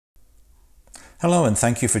Hello and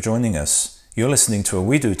thank you for joining us. You're listening to a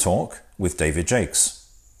Wedotalk with David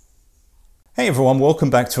Jaques. Hey everyone, welcome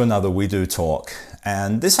back to another Wedotalk.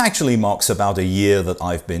 And this actually marks about a year that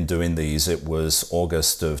I've been doing these. It was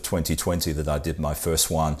August of 2020 that I did my first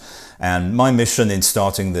one. And my mission in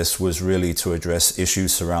starting this was really to address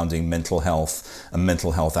issues surrounding mental health and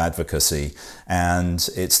mental health advocacy. And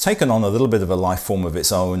it's taken on a little bit of a life form of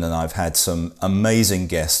its own, and I've had some amazing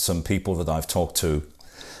guests, some people that I've talked to.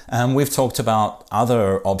 And we've talked about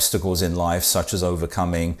other obstacles in life, such as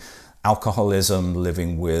overcoming alcoholism,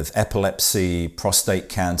 living with epilepsy, prostate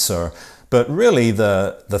cancer. But really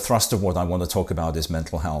the thrust of what I want to talk about is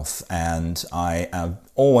mental health. And I am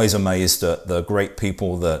always amazed at the great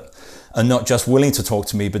people that are not just willing to talk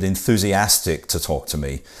to me, but enthusiastic to talk to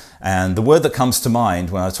me. And the word that comes to mind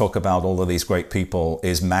when I talk about all of these great people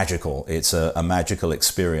is magical. It's a magical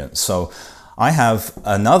experience. So I have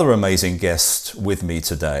another amazing guest with me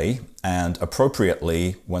today, and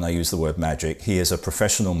appropriately, when I use the word magic, he is a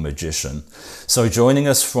professional magician. So joining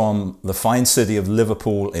us from the fine city of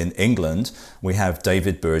Liverpool in England, we have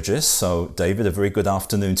David Burgess. So David, a very good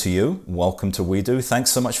afternoon to you. Welcome to WeDo.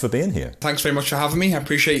 Thanks so much for being here. Thanks very much for having me. I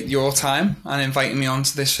appreciate your time and inviting me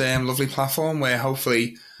onto this lovely platform where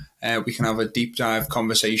hopefully we can have a deep dive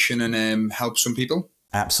conversation and help some people.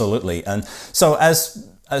 Absolutely. And so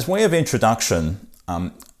as way of introduction,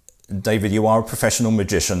 David, you are a professional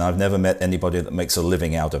magician. I've never met anybody that makes a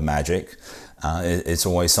living out of magic. It's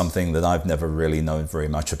always something that I've never really known very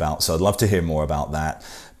much about. So I'd love to hear more about that.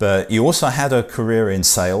 But you also had a career in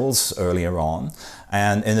sales earlier on.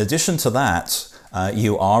 And in addition to that,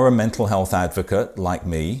 you are a mental health advocate like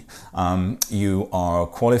me. You are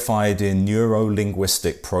qualified in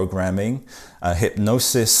neurolinguistic programming, a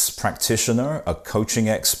hypnosis practitioner, a coaching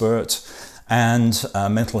expert, and a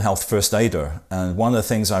mental health first aider. And one of the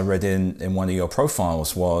things I read in one of your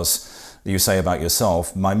profiles was, you say about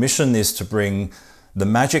yourself, my mission is to bring the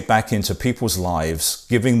magic back into people's lives,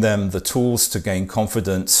 giving them the tools to gain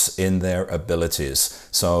confidence in their abilities.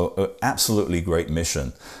 So absolutely great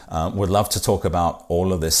mission. Would love to talk about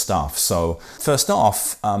all of this stuff. So first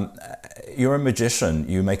off, you're a magician.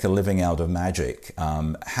 You make a living out of magic.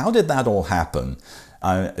 How did that all happen?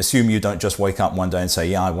 I assume you don't just wake up one day and say,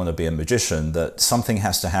 yeah, I want to be a magician, that something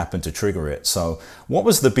has to happen to trigger it. So what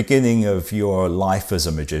was the beginning of your life as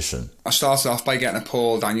a magician? I started off by getting a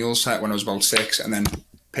Paul Daniels set when I was about 6 and then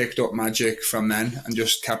picked up magic from then and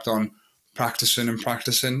just kept on practicing and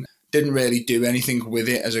practicing. Didn't really do anything with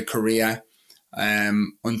it as a career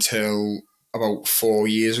until about 4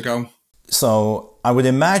 years ago. So I would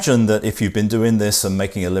imagine that if you've been doing this and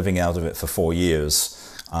making a living out of it for 4 years,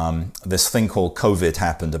 this thing called COVID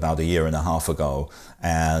happened about a year and a half ago.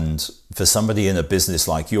 And for somebody in a business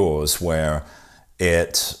like yours, where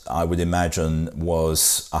it, I would imagine,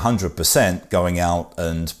 was 100% going out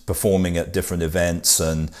and performing at different events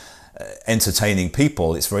and entertaining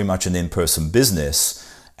people, it's very much an in-person business.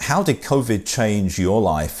 How did COVID change your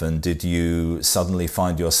life? And did you suddenly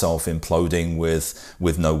find yourself imploding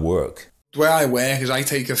with no work? The way I work is I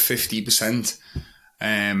take a 50%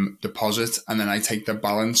 deposit, and then I take the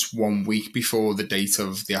balance 1 week before the date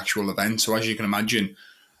of the actual event. So as you can imagine,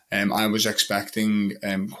 I was expecting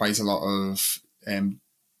quite a lot of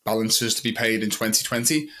balances to be paid in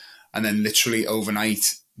 2020, and then literally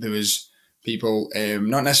overnight there was people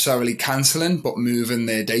not necessarily cancelling but moving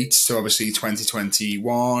their dates to obviously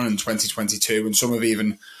 2021 and 2022,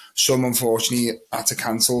 and some unfortunately had to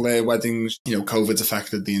cancel their weddings. You know, COVID's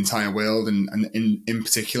affected the entire world, and in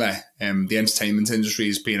particular, the entertainment industry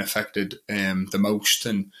is being affected the most,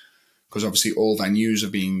 and because obviously all venues are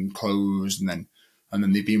being closed, and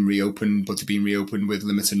then they've been reopened, but they've been reopened with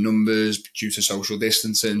limited numbers due to social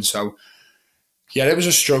distancing. So yeah, it was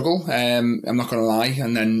a struggle. I'm not going to lie.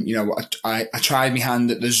 And then, you know, I tried my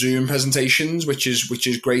hand at the Zoom presentations, which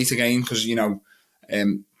is great again, because, you know,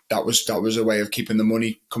 that was a way of keeping the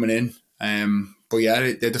money coming in. But yeah,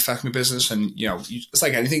 it did affect my business. And, you know, it's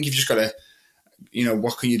like anything, you've just got to, you know,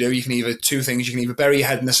 what can you do? You can two things, you can either bury your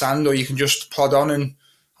head in the sand, or you can just plod on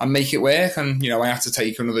and make it work. And, you know, I had to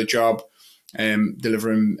take another job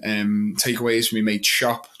delivering takeaways from my mate's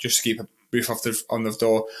shop just to keep a roof on the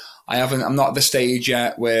door. I'm not at the stage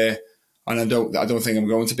yet where, and I don't think I'm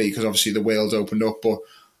going to be, because obviously the world's opened up, but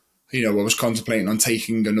you know, I was contemplating on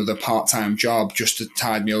taking another part-time job just to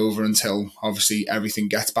tide me over until obviously everything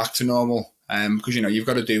gets back to normal. Because, you know, you've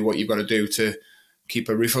got to do what you've got to do to keep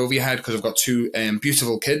a roof over your head, because I've got two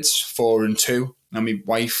beautiful kids, 4 and 2, and my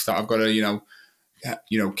wife that I've got to,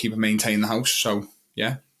 keep and maintain the house. So,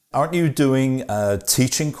 yeah. Aren't you doing a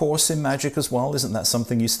teaching course in magic as well? Isn't that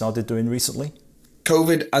something you started doing recently?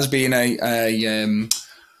 COVID has been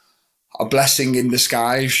a blessing in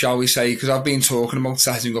disguise, shall we say, because I've been talking about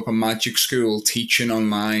setting up a magic school, teaching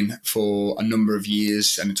online for a number of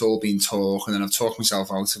years, and it's all been talk, and then I've talked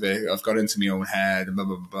myself out of it. I've got into my own head, and blah,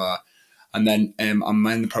 blah, blah, blah. And then I'm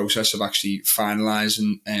in the process of actually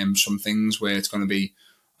finalising some things where it's going to be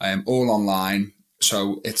all online.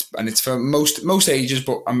 So it's for most ages,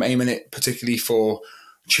 but I'm aiming it particularly for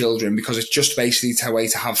children, because it's just basically a way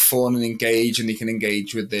to have fun and engage, and they can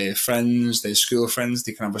engage with their friends, their school friends,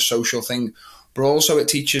 they can have a social thing, but also it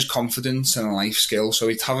teaches confidence and a life skill. So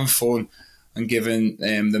it's having fun and giving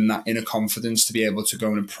them that inner confidence to be able to go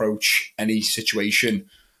and approach any situation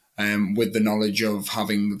with the knowledge of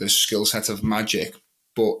having the skill set of magic.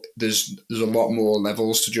 But there's a lot more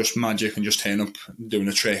levels to just magic and just turn up doing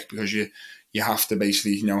a trick, because you have to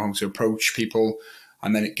basically know how to approach people,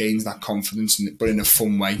 and then it gains that confidence, but in a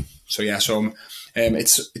fun way. So yeah, so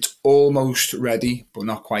it's almost ready, but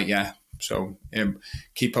not quite yet. So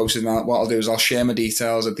keep posting that. What I'll do is I'll share my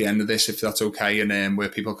details at the end of this, if that's okay, and where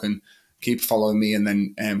people can keep following me, and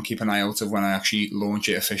then keep an eye out of when I actually launch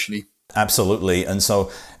it officially. Absolutely. And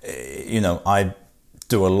so, I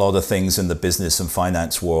do a lot of things in the business and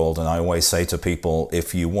finance world, and I always say to people,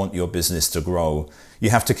 if you want your business to grow, you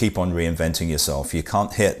have to keep on reinventing yourself. You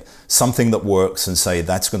can't hit something that works and say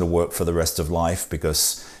that's going to work for the rest of life,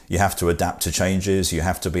 because you have to adapt to changes. You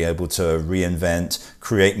have to be able to reinvent,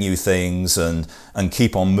 create new things, and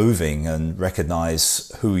keep on moving, and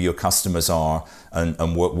recognize who your customers are,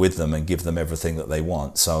 and work with them and give them everything that they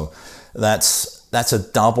want. So that's a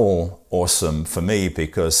double awesome for me,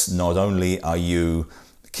 because not only are you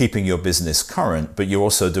keeping your business current, but you're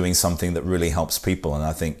also doing something that really helps people. And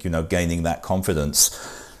I think, gaining that confidence,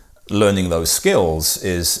 learning those skills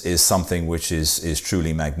is something which is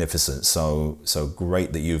truly magnificent. So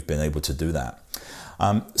great that you've been able to do that.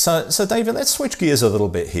 So David, let's switch gears a little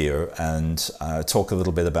bit here and talk a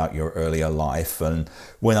little bit about your earlier life. And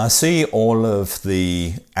when I see all of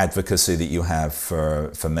the advocacy that you have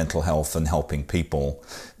for mental health and helping people,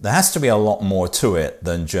 there has to be a lot more to it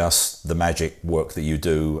than just the magic work that you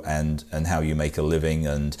do, and how you make a living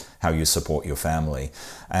and how you support your family.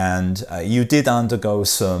 And you did undergo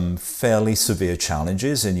some fairly severe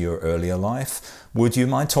challenges in your earlier life. Would you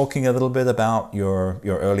mind talking a little bit about your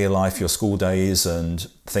earlier life, your school days, and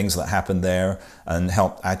things that happened there, and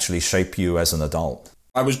helped actually shape you as an adult?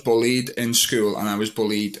 I was bullied in school, and I was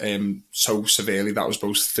bullied so severely that I was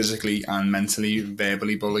both physically and mentally,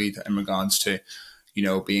 verbally bullied, in regards to,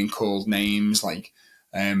 being called names like,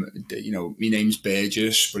 my name's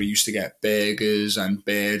Burgess, but I used to get Burgess and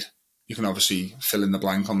Bird. You can obviously fill in the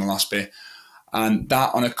blank on the last bit. And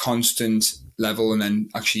that on a constant level, and then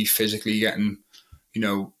actually physically getting,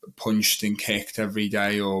 punched and kicked every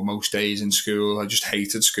day or most days in school. I just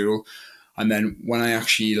hated school. And then when I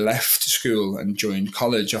actually left school and joined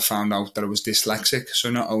college, I found out that I was dyslexic. So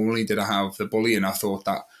not only did I have the bullying, I thought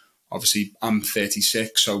that, obviously I'm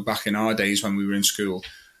 36. So back in our days when we were in school,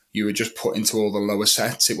 you were just put into all the lower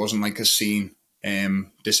sets. It wasn't like a seen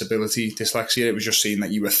disability, dyslexia. It was just seen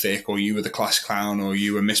that you were thick, or you were the class clown, or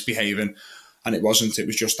you were misbehaving. And it wasn't. It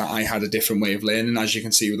was just that I had a different way of learning. As you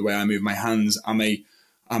can see with the way I move my hands, I'm a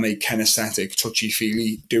kinesthetic,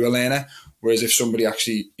 touchy-feely doer learner. Whereas if somebody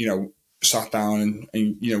actually, sat down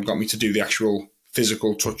and got me to do the actual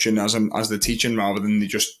physical touching as the teaching, rather than they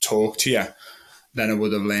just talk to you, then I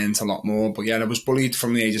would have learned a lot more. But yeah, I was bullied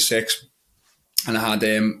from the age of 6, and I had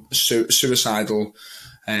suicidal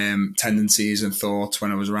tendencies and thoughts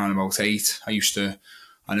when I was around about 8.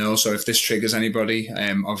 And also, if this triggers anybody,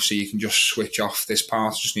 obviously you can just switch off this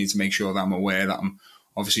part. Just need to make sure that I'm aware that I'm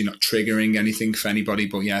obviously not triggering anything for anybody.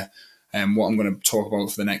 But yeah, what I'm going to talk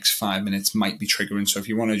about for the next 5 minutes might be triggering. So if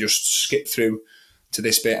you want to just skip through to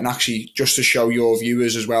this bit, and actually just to show your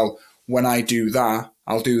viewers as well, when I do that,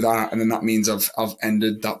 I'll do that, and then that means I've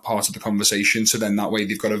ended that part of the conversation. So then that way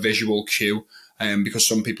they've got a visual cue. Because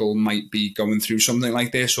some people might be going through something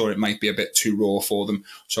like this, or it might be a bit too raw for them.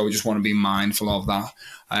 So we just want to be mindful of that.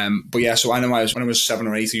 But yeah, so I know when I was 7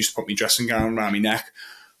 or 8, I used to put my dressing gown around my neck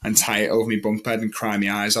and tie it over my bunk bed and cry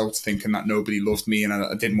my eyes out, thinking that nobody loved me and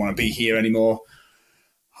I didn't want to be here anymore.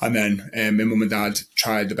 And then my mum and dad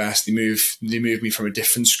tried the best. They moved me from a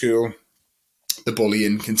different school. The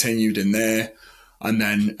bullying continued in there. And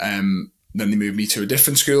then they moved me to a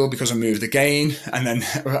different school because I moved again, and then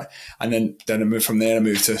I moved from there. I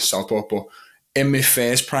moved to Southport. But in my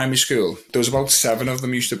first primary school, there was about 7 of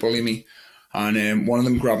them used to bully me, and one of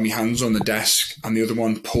them grabbed my hands on the desk, and the other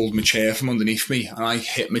one pulled my chair from underneath me, and I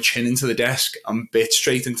hit my chin into the desk and bit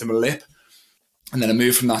straight into my lip. And then I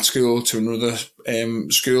moved from that school to another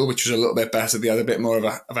school, which was a little bit better. They had a bit more of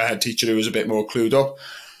a head teacher who was a bit more clued up,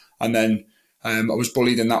 and then I was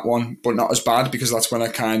bullied in that one, but not as bad, because that's when I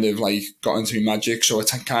kind of like got into my magic. So I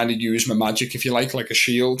kind of used my magic, if you like a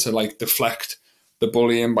shield, to like deflect the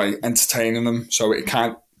bullying by entertaining them. So it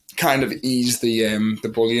kind of eased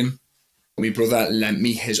the bullying. My brother lent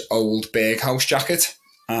me his old Burgess jacket,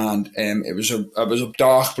 and it was a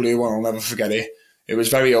dark blue one. I'll never forget it. It was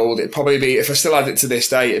very old. It'd probably be, if I still had it to this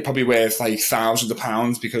day, it'd probably worth like thousands of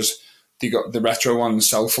pounds, because they got the retro ones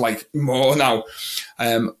sell for like more now.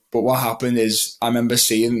 But what happened is, I remember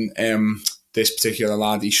seeing this particular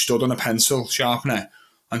lad. He stood on a pencil sharpener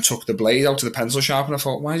and took the blade out of the pencil sharpener. I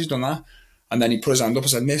thought, why has he done that? And then he put his hand up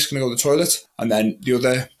and said, "Miss, can I go to the toilet?" And then the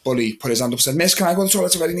other bully put his hand up and said, "Miss, can I go to the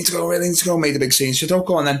toilet? I really need to go. Made a big scene. She said, "Don't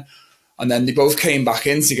go." And then they both came back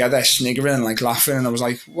in together, sniggering and like laughing. And I was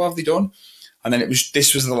like, "What have they done?" And then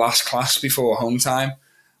this was the last class before home time.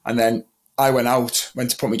 And then I went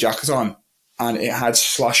to put my jacket on, and it had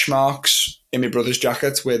slash marks in my brother's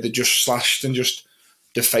jacket where they just slashed and just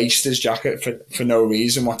defaced his jacket for no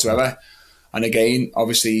reason whatsoever. And again,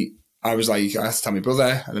 obviously, I was like, I had to tell my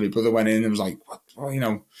brother, and then my brother went in and was like, "What?"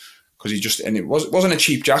 Well, because and it wasn't a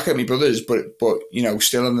cheap jacket, my brother's, but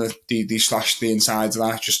still in they slashed the insides of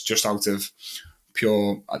that just out of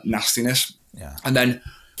pure nastiness. Yeah. And then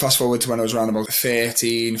fast forward to when I was around about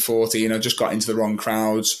 13, 14, I just got into the wrong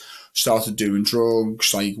crowds, started doing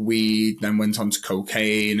drugs like weed, then went on to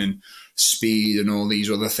cocaine and speed and all these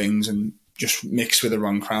other things, and just mixed with the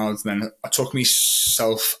wrong crowds. And then I took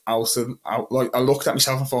myself out. Like, I looked at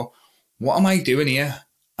myself and thought, what am I doing here?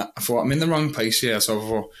 I thought, I'm in the wrong place here.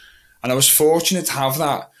 And I was fortunate to have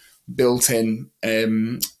that built-in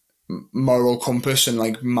moral compass and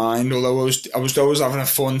like mind. Although I was always having a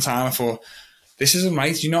fun time, I thought, this isn't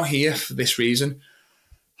right. You're not here for this reason.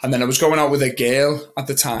 And then I was going out with a girl at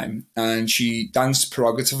the time, and she danced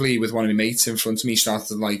prerogatively with one of my mates in front of me, started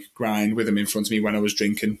to like grind with him in front of me when I was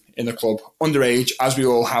drinking in the club. Underage, as we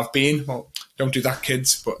all have been. Well, don't do that,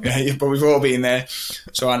 kids, but we've all been there.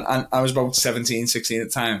 So, and I was about 17, 16 at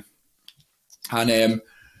the time. And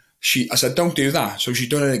I said, "Don't do that." So she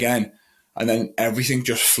done it again. And then everything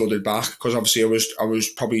just flooded back, because obviously I was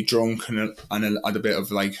probably drunk and I had a bit of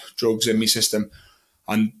like drugs in my system.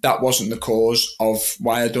 And that wasn't the cause of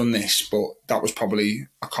why I'd done this, but that was probably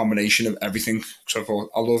a combination of everything. So I thought,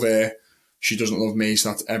 I love her, she doesn't love me,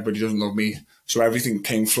 so that everybody doesn't love me. So everything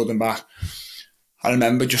came flooding back. I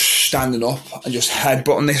remember just standing up and just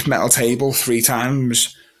headbutting this metal table 3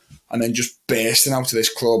 times, and then just bursting out of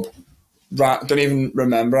this club. Don't even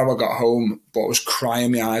remember how I got home, but I was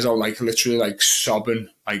crying my eyes out, like literally like sobbing,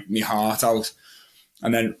 like my heart out.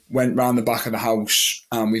 And then went round the back of the house,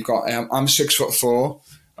 and we've got, I'm 6'4",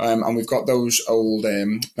 and we've got those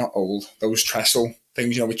those trestle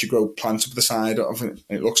things, which you grow plants up the side of, and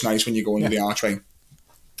it looks nice when you go under the archway.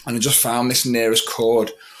 And I just found this nearest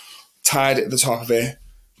cord, tied it at the top of it,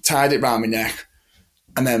 tied it round my neck.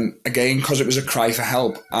 And then again, because it was a cry for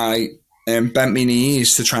help, I bent my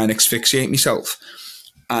knees to try and asphyxiate myself.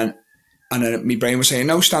 And then my brain was saying,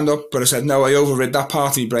 "No, stand up." But I said, no, I overrid that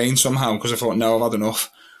part of my brain somehow, because I thought, no, I've had enough.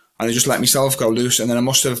 And I just let myself go loose. And then I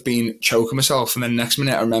must have been choking myself. And then next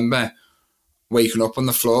minute, I remember waking up on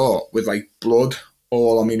the floor with like blood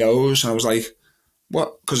all on my nose. And I was like,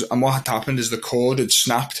 what? And what had happened is the cord had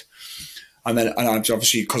snapped. And I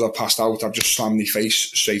obviously, because I passed out, I've just slammed my face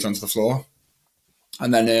straight onto the floor.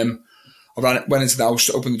 And then I went into the house,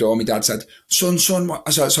 opened the door, and my dad said, son, what?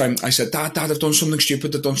 I said, Dad, I've done something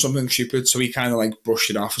stupid. So he kind of like brushed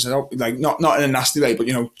it off. I said, oh, like, not in a nasty way, but,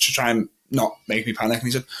 to try and not make me panic. And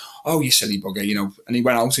he said, "Oh, you silly bugger," and he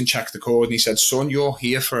went out and checked the cord, and he said, "Son, you're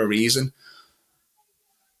here for a reason."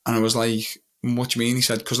 And I was like, "What do you mean?" He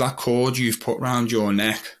said, "Because that cord you've put round your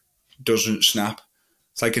neck doesn't snap.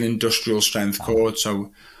 It's like an industrial strength cord.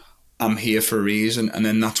 So I'm here for a reason." And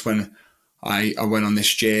then that's when I went on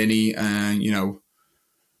this journey, and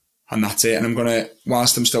and that's it. And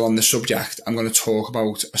whilst I'm still on the subject, I'm going to talk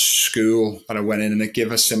about a school that I went in and I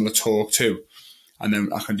give a similar talk to, and then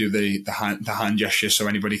I can do the hand gesture so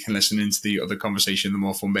anybody can listen into the other conversation, the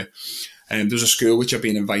more fun bit. There's a school which I've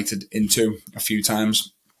been invited into a few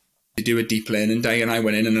times. They do a deep learning day, and I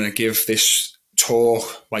went in and I give this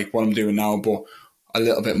talk like what I'm doing now, but a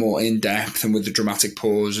little bit more in depth and with the dramatic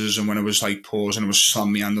pauses. And when I was like pausing, I was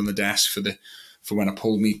slamming my hand on the desk for when I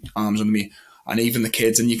pulled my arms under me, and even the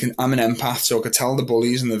kids. And I'm an empath, so I could tell the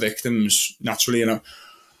bullies and the victims naturally, And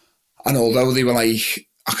although they were like,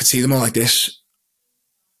 I could see them all like this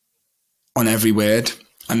on every word.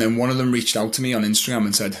 And then one of them reached out to me on Instagram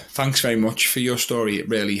and said, "Thanks very much for your story. It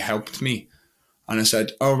really helped me." And I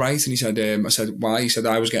said, "Oh, right." And he said, I said, "Why?" He said,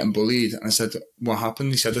 "I was getting bullied." And I said, "What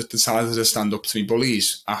happened?" He said, "I decided to stand up to me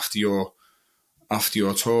bullies after your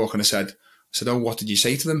talk." And I said, said, oh, what did you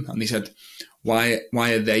say to them? And they said, why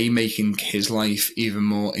are they making his life even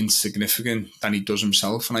more insignificant than he does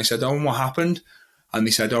himself? And I said, oh, and what happened? And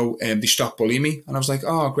they said, oh, they stopped bullying me. And I was like,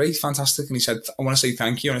 oh, great, fantastic. And he said, I want to say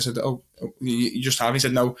thank you. And I said, oh, you just have? And he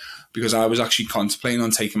said, no, because I was actually contemplating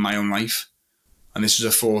on taking my own life. And this is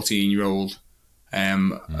a 14-year-old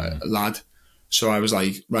lad. So I was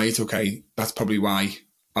like, right, okay, that's probably why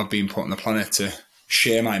I've been put on the planet, to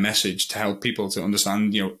share my message, to help people to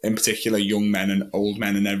understand, you know, in particular young men and old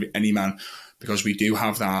men and any man, because we do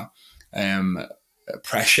have that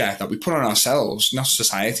pressure that we put on ourselves, not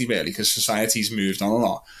society really, because society's moved on a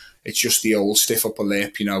lot. It's just the old stiff upper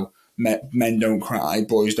lip, you know, men don't cry,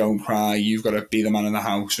 boys don't cry, you've got to be the man in the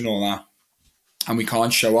house and all that. And we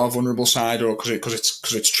can't show our vulnerable side, or because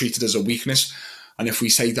it's treated as a weakness. And if we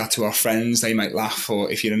say that to our friends, they might laugh. Or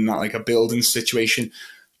if you're in that, like a building situation,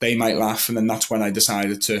 they might laugh. And then that's when I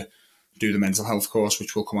decided to do the mental health course,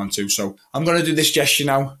 which we'll come on to. So I'm going to do this gesture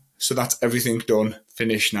now. So that's everything done,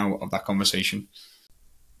 finished now of that conversation.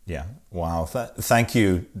 Yeah. Wow. Thank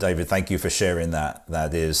you, David. Thank you for sharing that.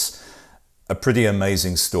 That is a pretty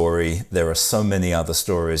amazing story. There are so many other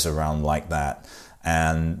stories around like that.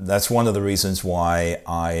 And that's one of the reasons why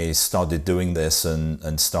I started doing this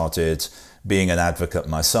and started being an advocate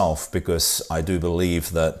myself, because I do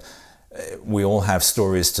believe that we all have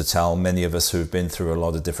stories to tell. Many of us who've been through a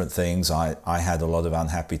lot of different things. I had a lot of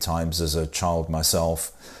unhappy times as a child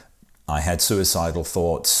myself. I had suicidal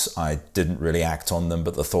thoughts. I didn't really act on them,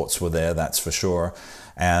 but the thoughts were there, that's for sure.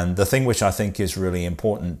 And the thing which I think is really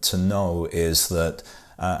important to know is that,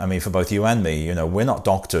 I mean, for both you and me, you know, we're not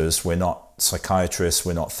doctors, we're not psychiatrists,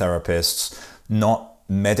 we're not therapists, not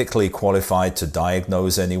medically qualified to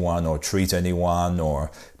diagnose anyone or treat anyone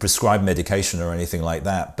or prescribe medication or anything like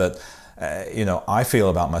that. But, you know, I feel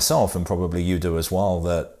about myself, and probably you do as well,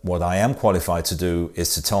 that what I am qualified to do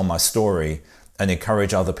is to tell my story and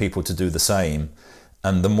encourage other people to do the same.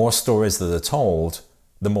 And the more stories that are told,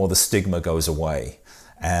 the more the stigma goes away.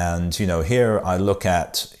 And, you know, here I look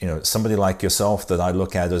at, you know, somebody like yourself that I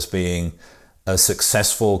look at as being a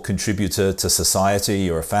successful contributor to society.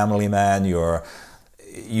 You're a family man,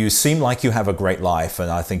 you seem like you have a great life,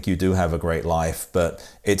 and I think you do have a great life, but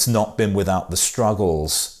it's not been without the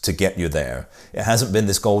struggles to get you there. It hasn't been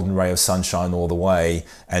this golden ray of sunshine all the way,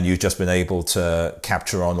 and you've just been able to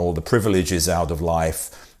capture on all the privileges out of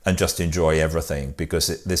life and just enjoy everything,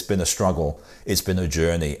 because there's been a struggle. It's been a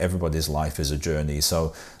journey. Everybody's life is a journey.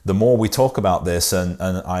 So the more we talk about this, and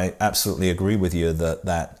I absolutely agree with you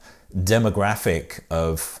that demographic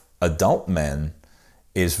of adult men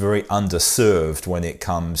is very underserved when it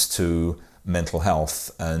comes to mental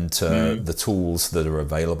health and the tools that are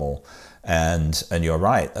available. And you're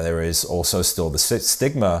right, there is also still the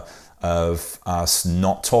stigma of us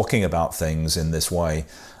not talking about things in this way.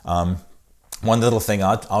 One little thing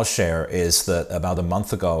I'll share is that about a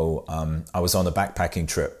month ago, I was on a backpacking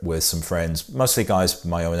trip with some friends, mostly guys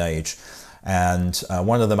my own age. And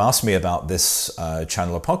one of them asked me about this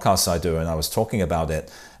channel of podcasts I do, and I was talking about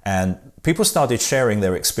it. And people started sharing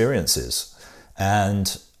their experiences.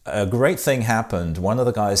 And a great thing happened. One of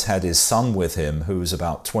the guys had his son with him, who was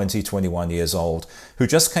about 20, 21 years old, who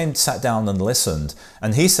just sat down and listened.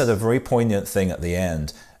 And he said a very poignant thing at the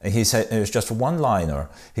end. And he said, it was just a one-liner.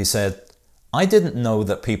 He said, I didn't know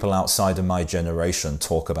that people outside of my generation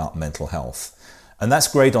talk about mental health. And that's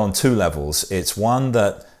great on two levels. It's one,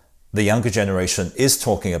 that the younger generation is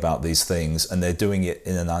talking about these things and they're doing it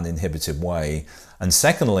in an uninhibited way. And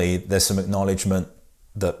secondly, there's some acknowledgement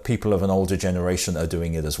that people of an older generation are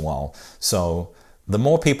doing it as well. So the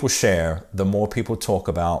more people share, the more people talk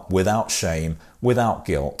about without shame, without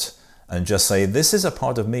guilt, and just say, this is a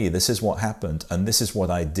part of me, this is what happened, and this is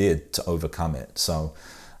what I did to overcome it. So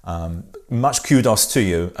much kudos to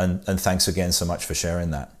you, and thanks again so much for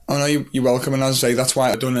sharing that. Oh no, you're welcome. And as I say, that's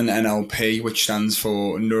why I've done an NLP, which stands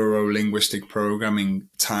for neurolinguistic programming,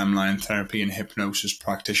 timeline therapy and hypnosis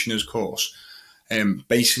practitioners course.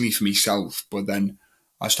 Basically for myself, but then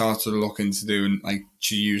I started to look into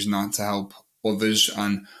using that to help others,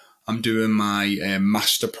 and I'm doing my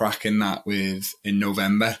master prac in that in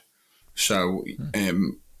November. So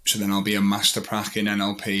so then I'll be a master prac in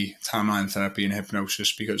NLP, timeline therapy and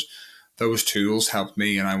hypnosis, because those tools helped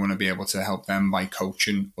me, and I want to be able to help them by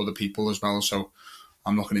coaching other people as well. So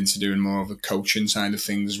I'm looking into doing more of the coaching side of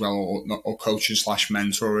things as well, or coaching /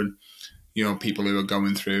 mentoring, you know, people who are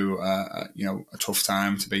going through, a tough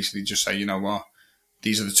time, to basically just say, you know what,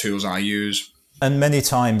 these are the tools I use. And many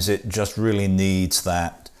times it just really needs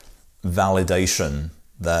that validation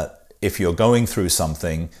that if you're going through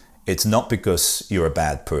something, it's not because you're a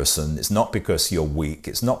bad person. It's not because you're weak.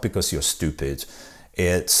 It's not because you're stupid.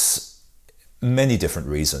 It's many different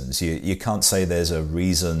reasons. You can't say there's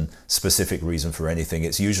a specific reason for anything.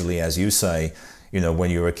 It's usually, as you say,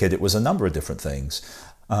 when you were a kid, it was a number of different things.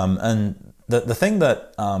 And the thing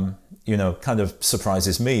that, kind of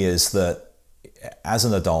surprises me is that as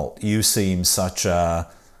an adult, you seem such a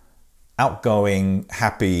outgoing,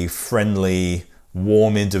 happy, friendly,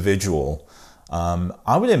 warm individual.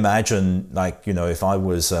 I would imagine, if I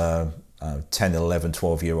was 10, 11,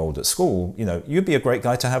 12-year-old at school, you'd be a great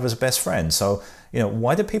guy to have as a best friend. So,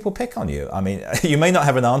 why did people pick on you? I mean, you may not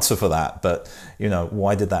have an answer for that, but,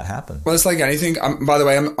 why did that happen? Well, it's like anything. By the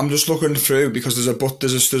way, I'm just looking through because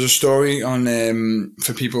there's a story on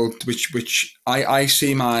for people which I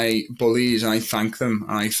see my bullies and I thank them.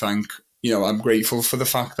 And I thank, I'm grateful for the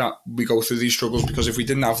fact that we go through these struggles, because if we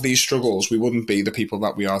didn't have these struggles, we wouldn't be the people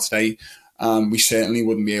that we are today. We certainly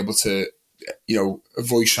wouldn't be able to,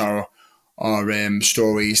 voice our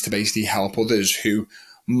stories to basically help others who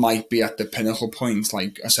might be at the pinnacle point,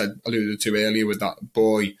 like I alluded to earlier with that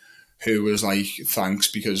boy who was like, thanks,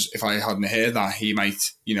 because if I hadn't heard that, he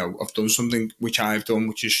might, have done something which I've done,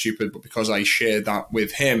 which is stupid, but because I shared that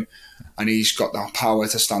with him and he's got that power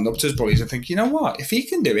to stand up to his bullies, I think, you know what, if he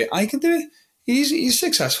can do it, I can do it. He's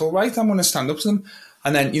successful, right? I'm going to stand up to them.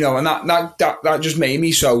 And then, and that just made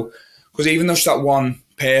me so, because even though it's that one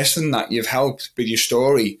person that you've helped with your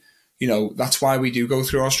story, that's why we do go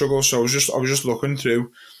through our struggles. So I was just looking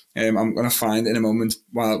through. I'm going to find it in a moment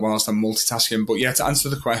whilst I'm multitasking. But yeah, to answer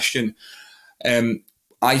the question,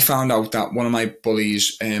 I found out that one of my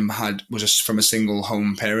bullies was from a single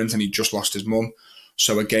home parent, and he just lost his mum.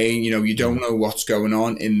 So again, you don't know what's going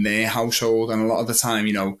on in their household, and a lot of the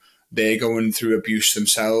time, they're going through abuse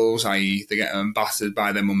themselves, i.e. they're getting battered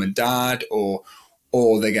by their mum and dad, or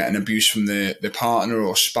they're getting abuse from the partner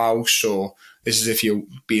or spouse, or this is if you're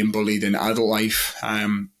being bullied in adult life.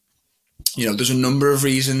 There's a number of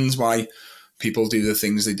reasons why people do the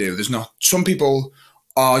things they do. Some people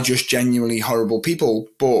are just genuinely horrible people,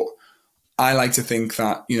 but I like to think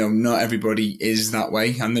that, not everybody is that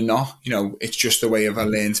way, and they're not. It's just a way of a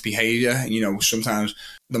learned behaviour. Sometimes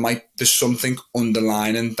there's something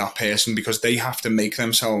underlining that person because they have to make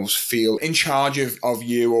themselves feel in charge of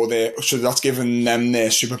you, so that's giving them their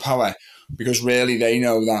superpower, because really they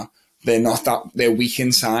know that they're weak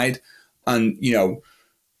inside. And,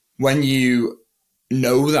 when you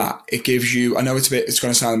know that, it gives you, I know it's going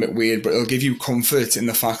to sound a bit weird, but it'll give you comfort in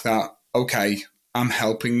the fact that, okay, I'm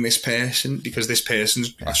helping this person because this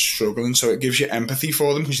person's struggling. So it gives you empathy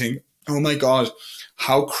for them, because you think, oh my God,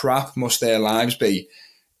 how crap must their lives be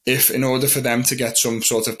if in order for them to get some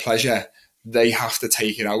sort of pleasure, they have to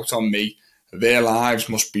take it out on me. Their lives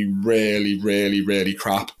must be really, really, really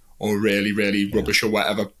crap, or really, really rubbish, or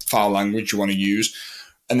whatever foul language you want to use.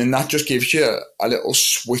 And then that just gives you a little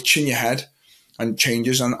switch in your head and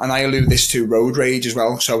changes. And I allude this to road rage as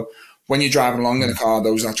well. So when you're driving along in a car,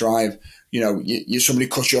 those that drive, somebody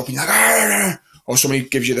cuts you up and you're like, "Arr!" Or somebody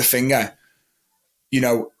gives you the finger.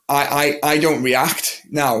 I don't react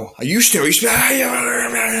now. I used to be,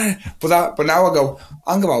 but now I go,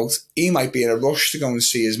 I'm about, he might be in a rush to go and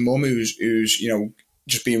see his mum who's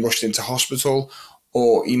just being rushed into hospital,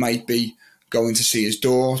 or he might be going to see his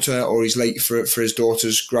daughter, or he's late for his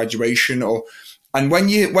daughter's graduation, and when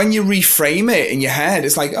you reframe it in your head,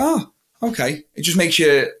 it's like, oh, okay. It just makes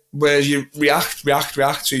you, whereas you react.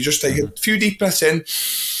 So you just take a few deep breaths in,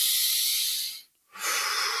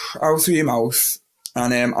 out through your mouth.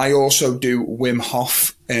 And I also do Wim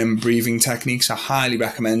Hof breathing techniques. I highly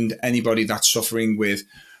recommend anybody that's suffering with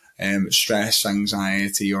stress,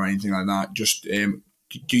 anxiety, or anything like that, just do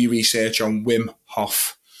your research on Wim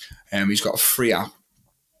Hof. He's got a free app,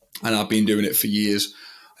 and I've been doing it for years.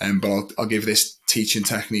 But I'll give this teaching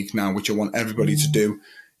technique now, which I want everybody to do,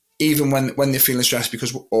 even when they're feeling stressed,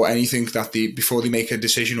 or anything that before they make a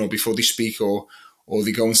decision, or before they speak, or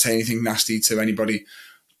they go and say anything nasty to anybody.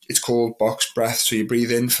 It's called box breath. So you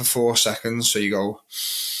breathe in for 4 seconds. So you go,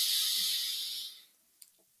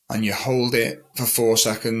 and you hold it for 4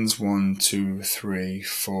 seconds. 1, 2, 3,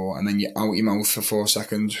 4, and then you out your mouth for 4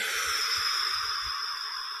 seconds.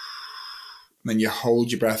 And then you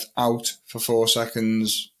hold your breath out for 4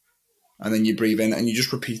 seconds, and then you breathe in, and you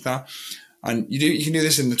just repeat that. And you can do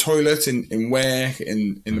this in the toilet, in work,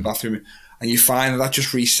 in the bathroom, and you find that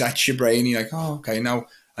just resets your brain. You're like, oh, okay, now,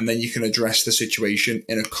 and then you can address the situation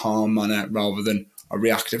in a calm manner rather than a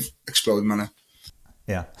reactive, exploding manner.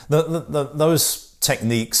 Yeah, those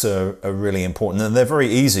techniques are really important, and they're very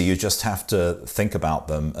easy. You just have to think about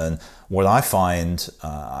them. And what I find,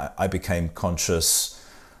 I became conscious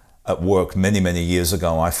at work many years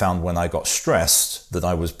ago. I found when I got stressed that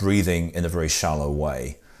I was breathing in a very shallow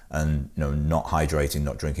way. and not hydrating,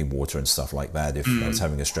 not drinking water and stuff like that. If I was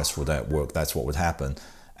having a stressful day at work, that's what would happen,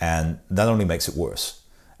 and that only makes it worse.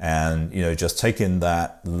 And just taking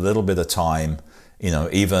that little bit of time,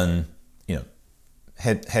 even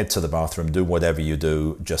head to the bathroom, do whatever you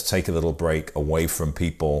do, just take a little break away from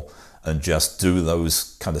people and just do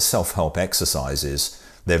those kind of self-help exercises.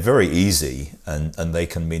 They're very easy, and they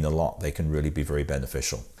can mean a lot. They can really be very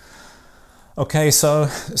beneficial. Okay, so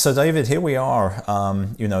David, here we are.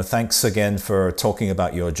 Thanks again for talking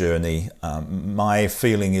about your journey. My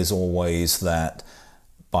feeling is always that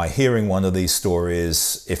by hearing one of these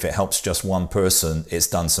stories, if it helps just one person, it's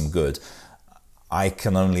done some good. I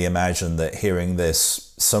can only imagine that hearing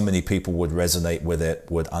this, so many people would resonate with it,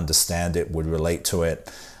 would understand it, would relate to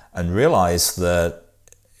it, and realize that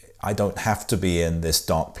I don't have to be in this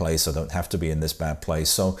dark place. I don't have to be in this bad place.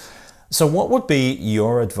 So what would be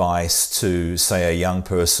your advice to, say, a young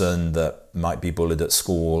person that might be bullied at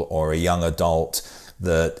school, or a young adult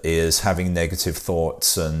that is having negative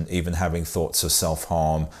thoughts and even having thoughts of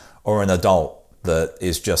self-harm, or an adult that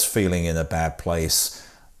is just feeling in a bad place?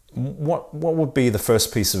 What would be the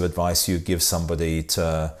first piece of advice you'd give somebody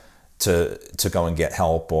to go and get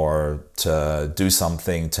help, or to do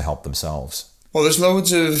something to help themselves? Well, there's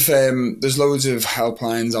loads of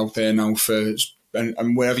helplines out there now for,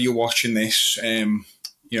 and wherever you're watching this,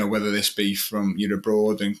 whether this be from you're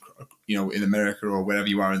abroad and in America or wherever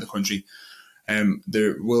you are in the country,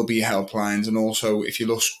 there will be helplines. And also, if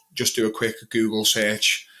you just do a quick Google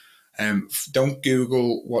search. Don't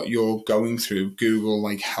Google what you're going through. Google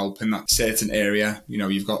like help in that certain area.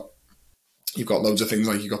 You've got loads of things,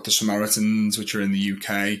 like you've got the Samaritans, which are in the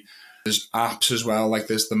UK. There's apps as well, like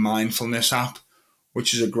there's the mindfulness app,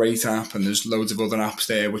 which is a great app, and there's loads of other apps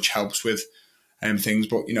there which helps with things.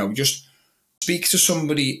 But just speak to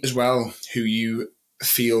somebody as well who you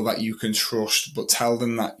feel that you can trust, but tell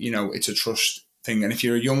them that it's a trust thing. And if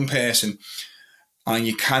you're a young person and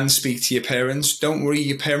you can speak to your parents, don't worry,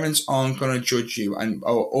 your parents aren't going to judge you. And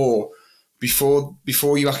or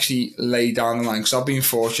before you actually lay down the line, because I've been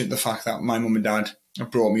fortunate the fact that my mum and dad have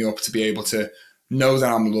brought me up to be able to know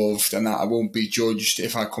that I'm loved and that I won't be judged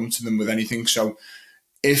if I come to them with anything. So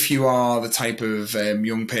if you are the type of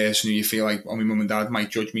young person who you feel like, my mum and dad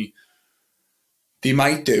might judge me, they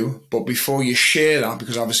might do, but before you share that,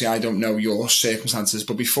 because obviously I don't know your circumstances,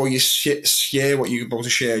 but before you share what you're about to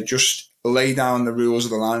share, just lay down the rules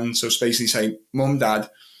of the land. So basically say, Mum, Dad,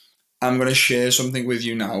 I'm going to share something with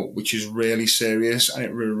you now, which is really serious, and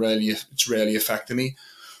it's really affecting me.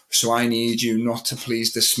 So I need you not to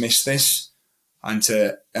please dismiss this, and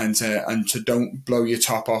to don't blow your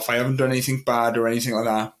top off. I haven't done anything bad or anything like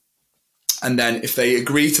that. And then if they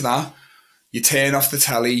agree to that, you turn off the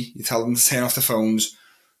telly, you tell them to turn off the phones.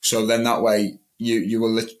 So then that way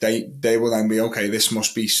they will then be, okay, this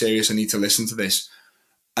must be serious. I need to listen to this.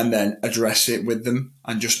 And then address it with them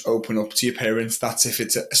and just open up to your parents. That's if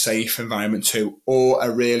it's a safe environment too, or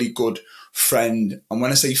a really good friend. And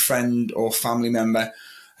when I say friend or family member,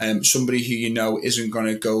 somebody who isn't going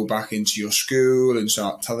to go back into your school and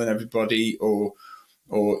start telling everybody, or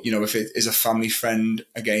if it is a family friend,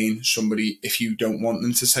 again, somebody, if you don't want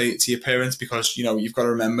them to say it to your parents, because you've got to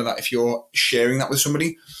remember that if you're sharing that with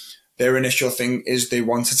somebody, their initial thing is they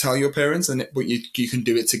want to tell your parents, but you can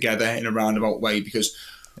do it together in a roundabout way. Because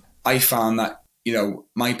I found that,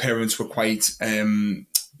 my parents were quite,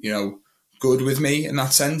 good with me in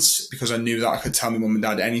that sense, because I knew that I could tell my mum and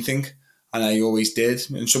dad anything, and I always did.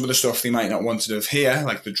 And some of the stuff they might not want to hear,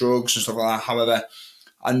 like the drugs and stuff like that. However,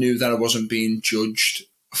 I knew that I wasn't being judged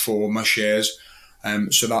for my shares.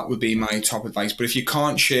 So that would be my top advice. But if you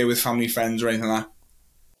can't share with family, friends or anything like that,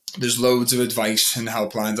 there's loads of advice and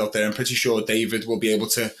helplines out there. I'm pretty sure David will be able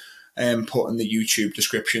to put in the YouTube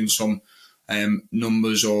description some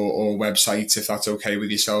numbers or websites, if that's okay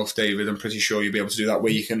with yourself, David. I'm pretty sure you'll be able to do that,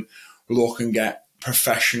 where you can look and get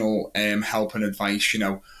professional help and advice.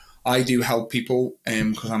 I do help people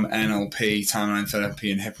because I'm NLP, timeline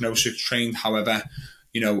therapy and hypnosis trained. However,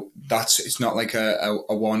 it's not like a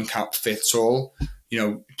one cap fits all.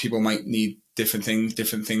 People might need different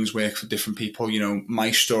things work for different people.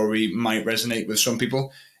 My story might resonate with some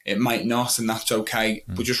people, it might not, and that's okay.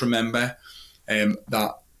 But just remember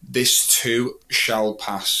that this too shall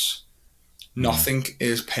pass. Nothing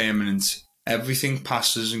is permanent. Everything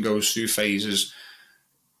passes and goes through phases.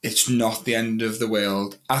 It's not the end of the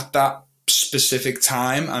world. At that specific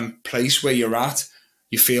time and place where you're at,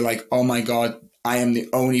 you feel like, oh my God, I am the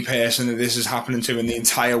only person that this is happening to in the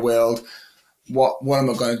entire world. What am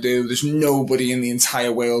I going to do? There's nobody in the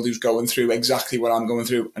entire world who's going through exactly what I'm going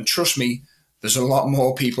through. And trust me, there's a lot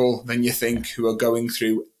more people than you think who are going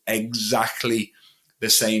through exactly the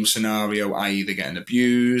same scenario, i.e. they're getting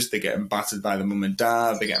abused, they're getting battered by the mum and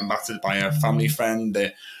dad, they're getting battered by a family friend,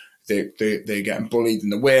 they're getting bullied in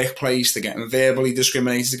the workplace, they're getting verbally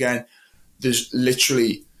discriminated again. There's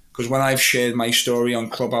literally, because when I've shared my story on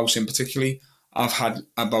Clubhouse in particular, I've had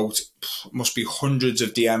about, must be hundreds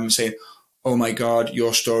of DMs saying, oh my God,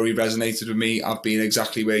 your story resonated with me. I've been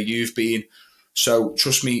exactly where you've been. So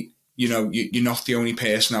trust me, you're not the only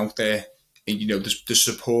person out there. And, there's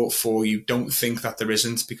support for you. Don't think that there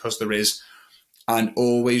isn't, because there is. And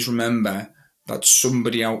always remember that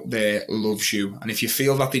somebody out there loves you. And if you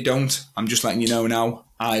feel that they don't, I'm just letting you know now,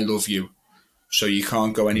 I love you. So you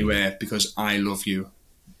can't go anywhere, because I love you.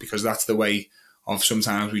 Because that's the way of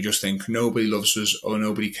sometimes we just think nobody loves us or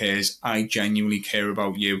nobody cares. I genuinely care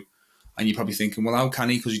about you. And you're probably thinking, well, how can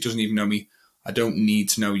he? Because he doesn't even know me. I don't need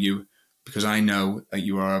to know you, because I know that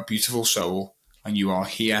you are a beautiful soul and you are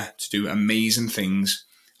here to do amazing things.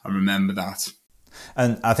 And remember that.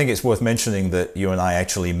 And I think it's worth mentioning that you and I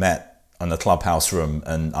actually met in the Clubhouse room,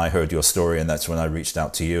 and I heard your story, and that's when I reached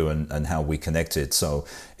out to you and how we connected. So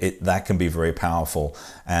that can be very powerful.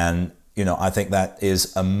 And I think that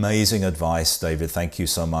is amazing advice, David. Thank you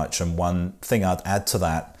so much. And one thing I'd add to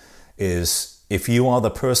that is, if you are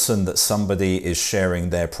the person that somebody is sharing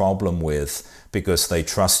their problem with because they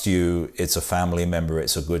trust you, it's a family member,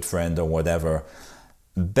 it's a good friend or whatever,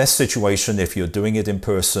 best situation, if you're doing it in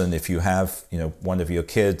person, if you have, one of your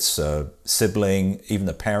kids, a sibling, even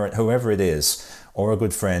a parent, whoever it is, or a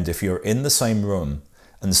good friend, if you're in the same room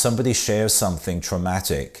and somebody shares something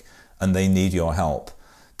traumatic and they need your help,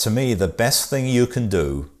 to me, the best thing you can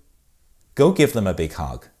do, go give them a big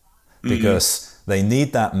hug, because they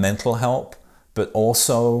need that mental help, but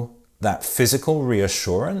also that physical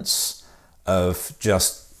reassurance of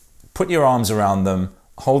just put your arms around them,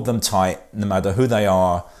 hold them tight, no matter who they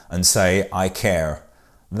are, and say, I care.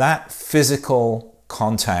 That physical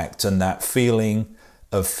contact and that feeling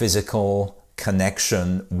of physical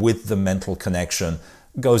connection with the mental connection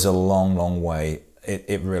goes a long, long way.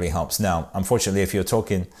 It really helps. Now, unfortunately, if you're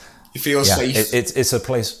talking, you feel safe. It's a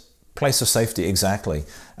place of safety, exactly.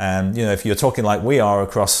 And if you're talking like we are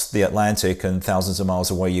across the Atlantic and thousands of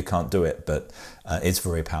miles away, you can't do it. But it's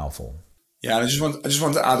very powerful. Yeah, and I just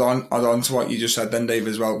want to add on to what you just said then, Dave,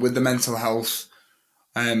 as well, with the mental health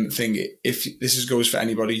thing. If this goes for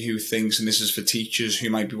anybody who thinks, and this is for teachers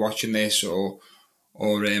who might be watching this, or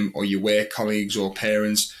your work colleagues or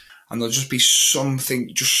parents, and there'll just be something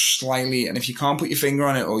just slightly, and if you can't put your finger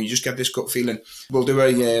on it, or you just get this gut feeling, we'll do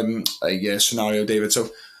a scenario, David. So,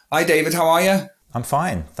 hi, David, how are you? I'm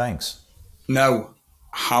fine, thanks. No,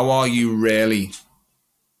 how are you really?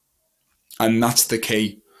 And that's the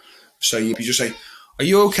key. So you just say, are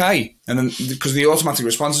you okay? And then, because the automatic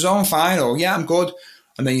response is, oh, I'm fine, or yeah, I'm good.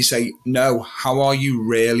 And then you say, no, how are you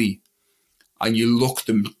really? And you look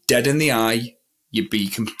them dead in the eye, you be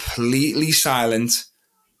completely silent,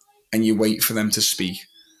 and you wait for them to speak.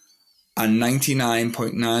 And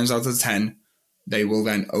 99.9 out of 10, they will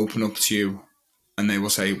then open up to you and they will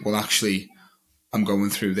say, well, actually, I'm going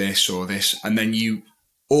through this or this. And then you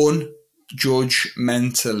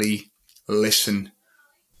unjudgmentally listen.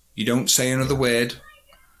 You don't say another word.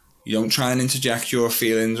 You don't try and interject your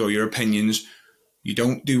feelings or your opinions. You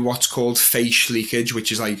don't do what's called face leakage, which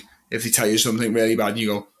is like if they tell you something really bad, you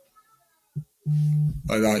go,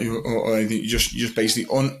 like that, or you just basically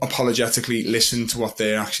unapologetically listen to what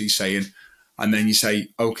they're actually saying, and then you say,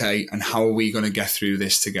 okay, and how are we going to get through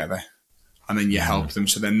this together? And then you help them.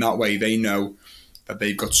 So then that way they know that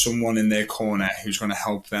they've got someone in their corner who's going to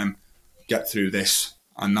help them get through this.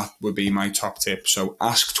 And that would be my top tip. So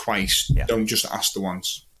ask twice. Yeah. Don't just ask the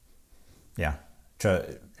once. Yeah.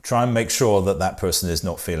 Try and make sure that person is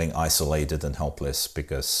not feeling isolated and helpless,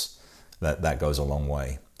 because that goes a long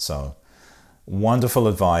way. So wonderful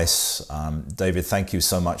advice. David, thank you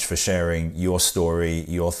so much for sharing your story,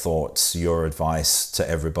 your thoughts, your advice to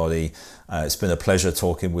everybody. It's been a pleasure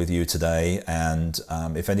talking with you today. And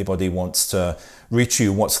if anybody wants to reach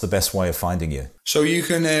you, what's the best way of finding you? So you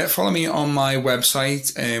can follow me on my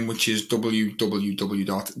website, which is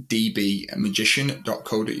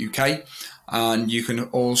www.dbmagician.co.uk. And you can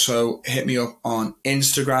also hit me up on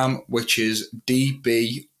Instagram, which is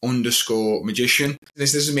db_magician.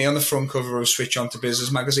 This is me on the front cover of Switch On to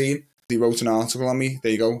Business magazine. They wrote an article on me.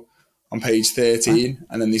 There you go, on page 13,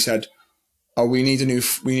 and then they said, "Oh, we need a new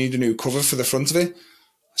cover for the front of it."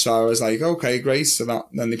 So I was like, "Okay, great." So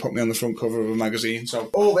then they put me on the front cover of a magazine. So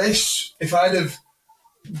all this, if I'd have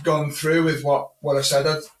gone through with what I said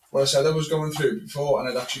I was going through before, and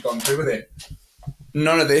I'd actually gone through with it,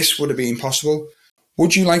 none of this would have been possible.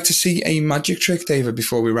 Would you like to see a magic trick, David,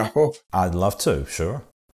 before we wrap up? I'd love to, sure.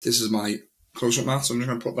 This is my close-up mat, so I'm just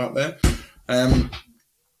going to put that there.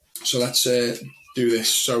 So let's do this.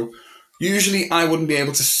 So usually I wouldn't be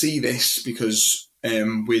able to see this because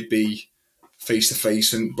we'd be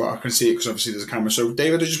face-to-face, but I can see it because obviously there's a camera. So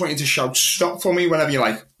David, I just want you to shout stop for me whenever you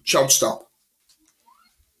like. Shout stop.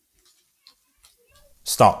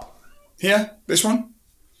 Stop. Here? This one?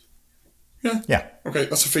 Yeah? Yeah. Okay,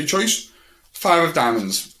 that's a free choice. 5 of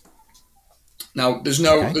diamonds. Now, there's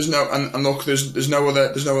no, and look, there's no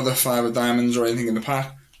other 5 of diamonds or anything in the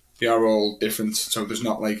pack. They are all different, so it's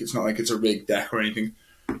not like it's a rigged deck or anything.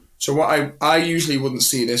 So what I usually wouldn't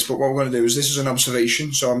see this, but what we're going to do is this is an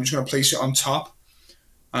observation. So I'm just going to place it on top,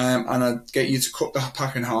 and I get you to cut the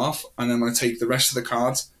pack in half, and then I'm going to take the rest of the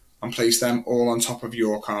cards and place them all on top of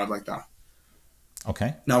your card like that.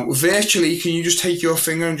 Okay. Now, virtually, can you just take your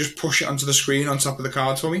finger and just push it onto the screen on top of the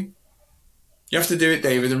card for me? You have to do it,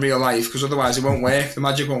 David, in real life, because otherwise it won't work. The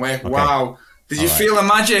magic won't work. Okay. Wow. Did you feel the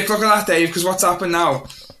magic? Look at that, Dave, because what's happened now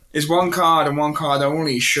is one card and one card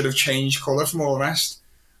only should have changed colour from all the rest.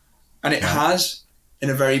 And it has, in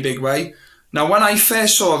a very big way. Now, when I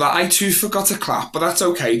first saw that, I too forgot to clap, but that's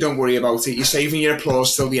okay. Don't worry about it. You're saving your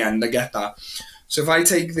applause till the end. I get that. So if I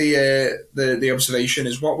take the observation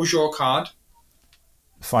is, what was your card?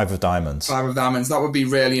 5 of diamonds. 5 of diamonds. That would be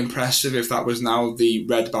really impressive if that was now the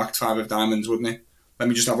red-backed 5 of diamonds, wouldn't it? Let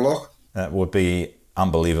me just have a look. That would be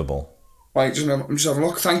unbelievable. Right, just have a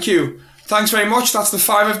look. Thank you. Thanks very much. That's the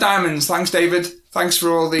 5 of diamonds. Thanks, David. Thanks for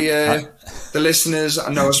all the listeners.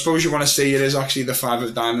 No, I suppose you want to see it is actually the 5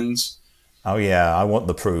 of diamonds. Oh, yeah. I want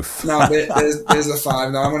the proof. Now, there's the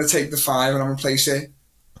 5. Now, I'm going to take the 5 and I'm going to place it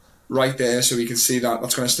right there so we can see that.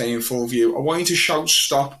 That's going to stay in full view. I want you to shout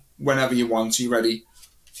stop whenever you want. Are you ready?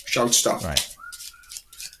 Shout stop. Right.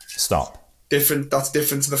 Stop. That's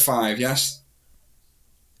different to the 5, yes?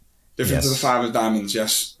 Different to the 5 of diamonds,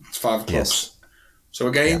 yes? It's 5 of clubs. Yes. So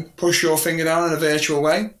again, push your finger down in a virtual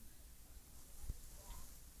way.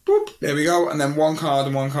 Boop, there we go. And then one card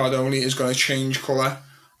and one card only is going to change colour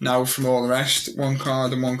now from all the rest. One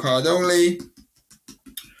card and one card only.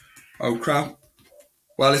 Oh crap.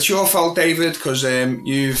 Well, it's your fault, David, because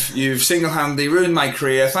you've single-handedly ruined my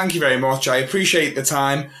career. Thank you very much. I appreciate the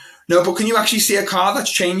time. No, but can you actually see a card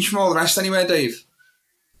that's changed from all the rest anywhere, Dave?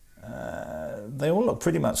 They all look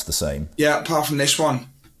pretty much the same. Yeah, apart from this one,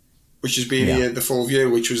 which has been the full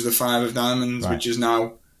view, which was the 5 of diamonds, which is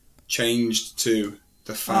now changed to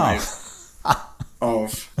the 5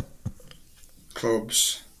 of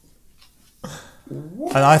clubs.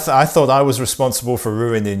 And I thought I was responsible for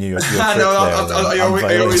ruining your trip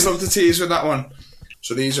I always love to tease with that one.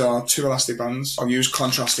 So these are 2 elastic bands. I'll use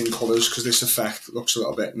contrasting colours because this effect looks a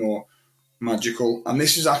little bit more magical. And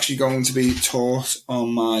this is actually going to be taught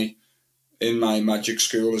on in my magic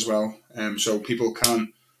school as well. So people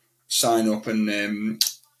can sign up and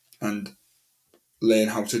learn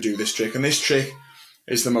how to do this trick. And this trick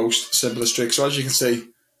is the most simplest trick. So as you can see,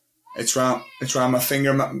 it's round my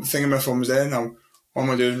finger. My thumb is there. Now, what I'm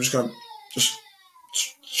going to do is I'm just going to just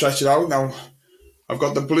stretch it out. Now, I've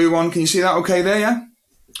got the blue one. Can you see that okay there, yeah?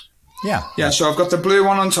 Yeah. Yeah, so I've got the blue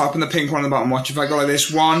one on top and the pink one on the bottom. Watch, if I go like this,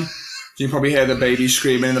 1, you can probably hear the baby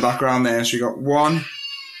screaming in the background there. So you got 1,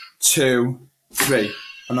 2, 3.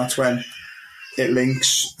 And that's when it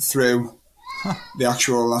links through the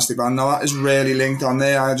actual elastic band. Now, that is really linked on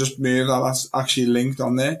there. I just moved that. That's actually linked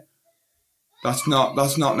on there. That's not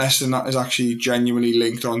necessarily, that is actually genuinely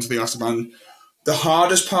linked onto the elastic band. The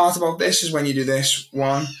hardest part about this is when you do this,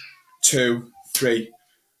 1, 2, 3,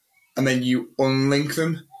 and then you unlink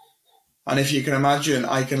them. And if you can imagine,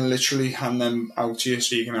 I can literally hand them out to you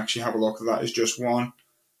so you can actually have a look at that. It's just 1,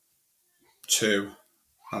 2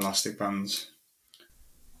 elastic bands.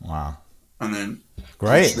 Wow. And then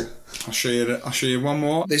great. I'll show you one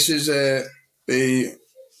more. This is the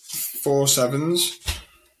 4 7s.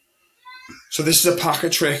 So this is a packer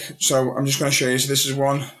trick. So I'm just going to show you. So this is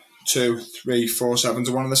 1, 2, 3, 4 7s. And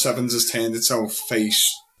one of the 7s has turned itself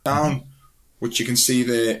face down, which you can see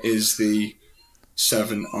there is the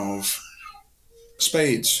 7 of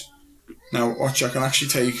spades. Now watch, I can actually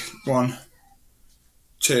take 1,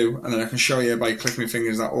 2, and then I can show you by clicking my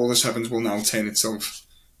fingers that all the 7s will now turn itself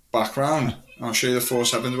back round. I'll show you the 4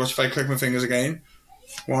 7s. Watch if I click my fingers again.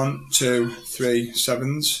 1, 2, 3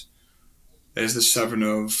 7s. There's the 7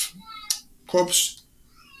 of clubs.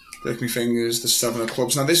 Click my fingers, the 7 of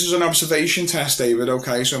clubs. Now this is an observation test, David,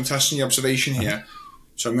 okay? So I'm testing your observation here.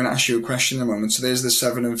 So I'm going to ask you a question in a moment. So there's the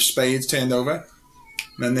 7 of spades turned over.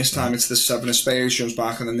 And then this time it's the 7 of spades jumps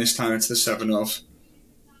back. And then this time it's the 7 of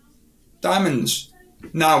diamonds.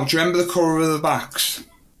 Now, do you remember the colour of the backs?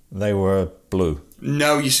 They were blue.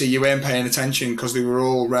 No, you see, you weren't paying attention because they were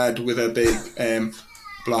all red with a big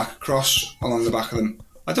black cross along the back of them.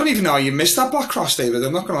 I don't even know how you missed that black cross, David.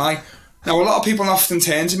 I'm not going to lie. Now, a lot of people often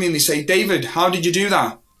turn to me and they say, David, how did you do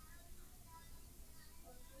that?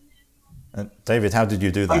 David, how did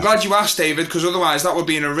you do that? I'm glad you asked, David, because otherwise that would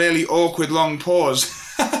be in a really awkward long pause.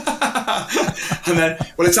 And then,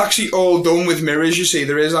 well, it's actually all done with mirrors, you see.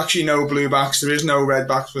 There is actually no blue backs. There is no red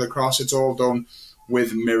backs with a cross. It's all done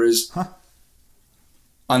with mirrors. Huh.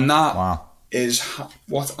 And that is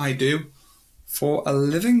what I do for a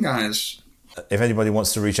living, guys. If anybody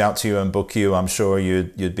wants to reach out to you and book you, I'm sure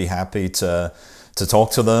you'd be happy to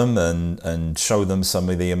talk to them and show them some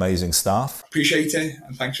of the amazing stuff. Appreciate it,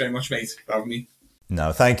 and thanks very much, mate, for having me.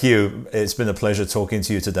 No, thank you. It's been a pleasure talking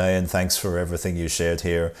to you today, and thanks for everything you shared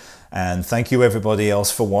here. And thank you everybody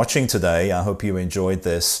else for watching today. I hope you enjoyed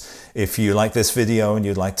this. If you like this video and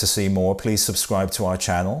you'd like to see more, please subscribe to our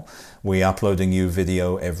channel. We upload a new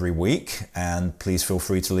video every week, and please feel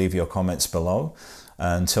free to leave your comments below.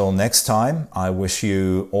 Until next time, I wish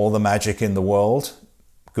you all the magic in the world,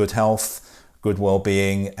 good health, good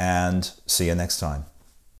well-being, and see you next time.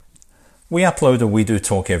 We upload a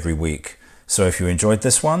Wedotalk every week, so if you enjoyed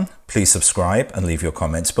this one, please subscribe and leave your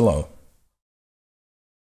comments below.